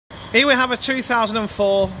Here we have a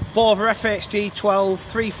 2004 Bova FHD 12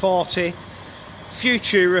 340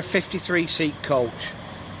 Futura 53-seat coach.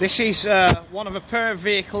 This is one of a pair of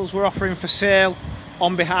vehicles we're offering for sale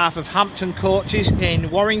on behalf of Hampton Coaches in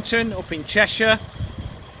Warrington, up in Cheshire.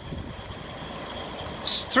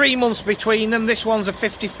 It's 3 months between them. This one's a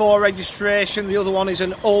 54 registration, the other one is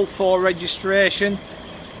an 04 registration.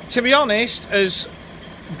 To be honest, as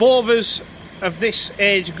Bovas of this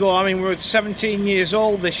age go, I mean, we're at 17 years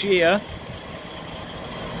old this year,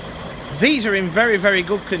 these are in very, very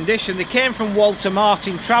good condition. They came from Walter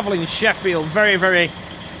Martin Travel in Sheffield, very, very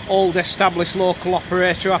old established local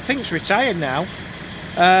operator who I think's retired now.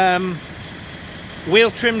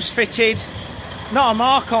 Wheel trim's fitted, not a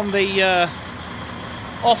mark on the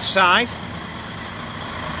offside.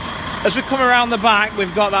 As we come around the back,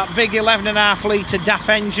 we've got that big 11.5 litre DAF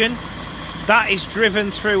engine. That is driven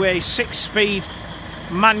through a 6-speed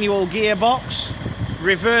manual gearbox.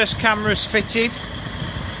 Reverse cameras fitted.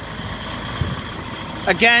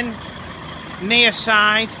 Again, near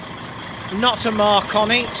side, not a mark on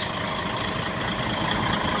it.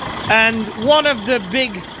 And one of the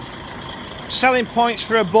big selling points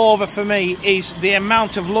for a Bova for me is the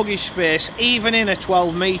amount of luggage space, even in a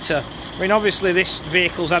 12 metre. I mean, obviously this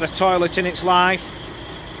vehicle's had a toilet in its life,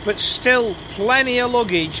 but still plenty of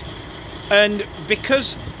luggage. And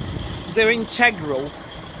because they're integral,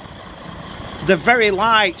 they're very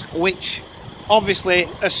light, which obviously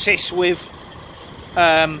assists with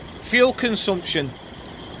fuel consumption.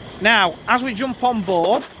 Now, as we jump on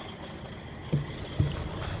board,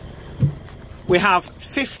 we have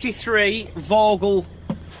 53 Vogel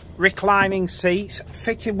reclining seats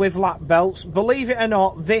fitted with lap belts. Believe it or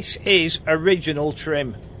not, this is original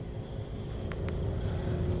trim.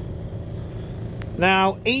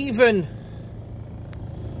 Now, even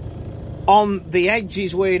on the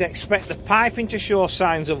edges where you'd expect the piping to show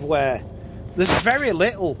signs of wear, there's very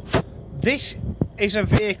little. This is a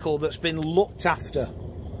vehicle that's been looked after,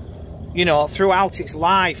 you know, throughout its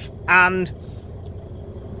life. And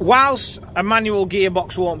whilst a manual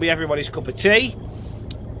gearbox won't be everybody's cup of tea,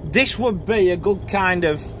 this would be a good kind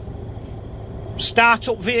of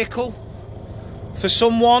start-up vehicle for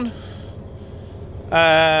someone,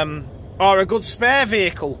 or a good spare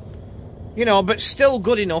vehicle, you know, but still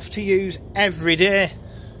good enough to use every day.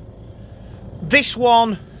 This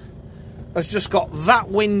one has just got that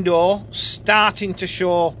window starting to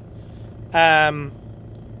show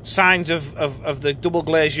signs of the double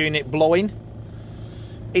glaze unit blowing.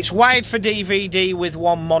 It's wired for DVD with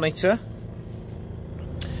one monitor.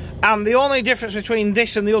 And the only difference between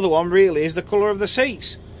this and the other one really is the colour of the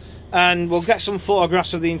seats. And we'll get some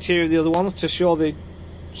photographs of the interior of the other one to show the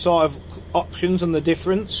sort of options and the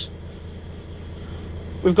difference.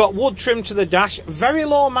 We've got wood trim to the dash, very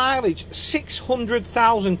low mileage,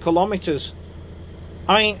 600,000 kilometres.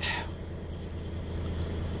 I mean,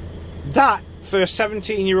 that for a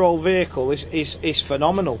 17-year-old vehicle is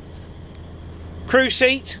phenomenal. Cruise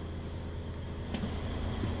seat.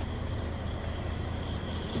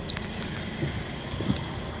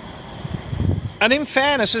 And in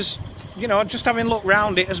fairness, as you know, just having a look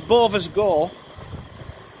round it, as Bovas go,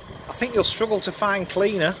 I think you'll struggle to find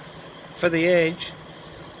cleaner for the age.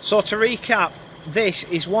 So to recap, this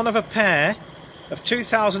is one of a pair of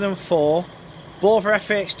 2004 Bova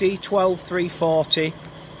FHD 12 340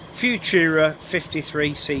 Futura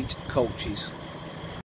 53-seat coaches.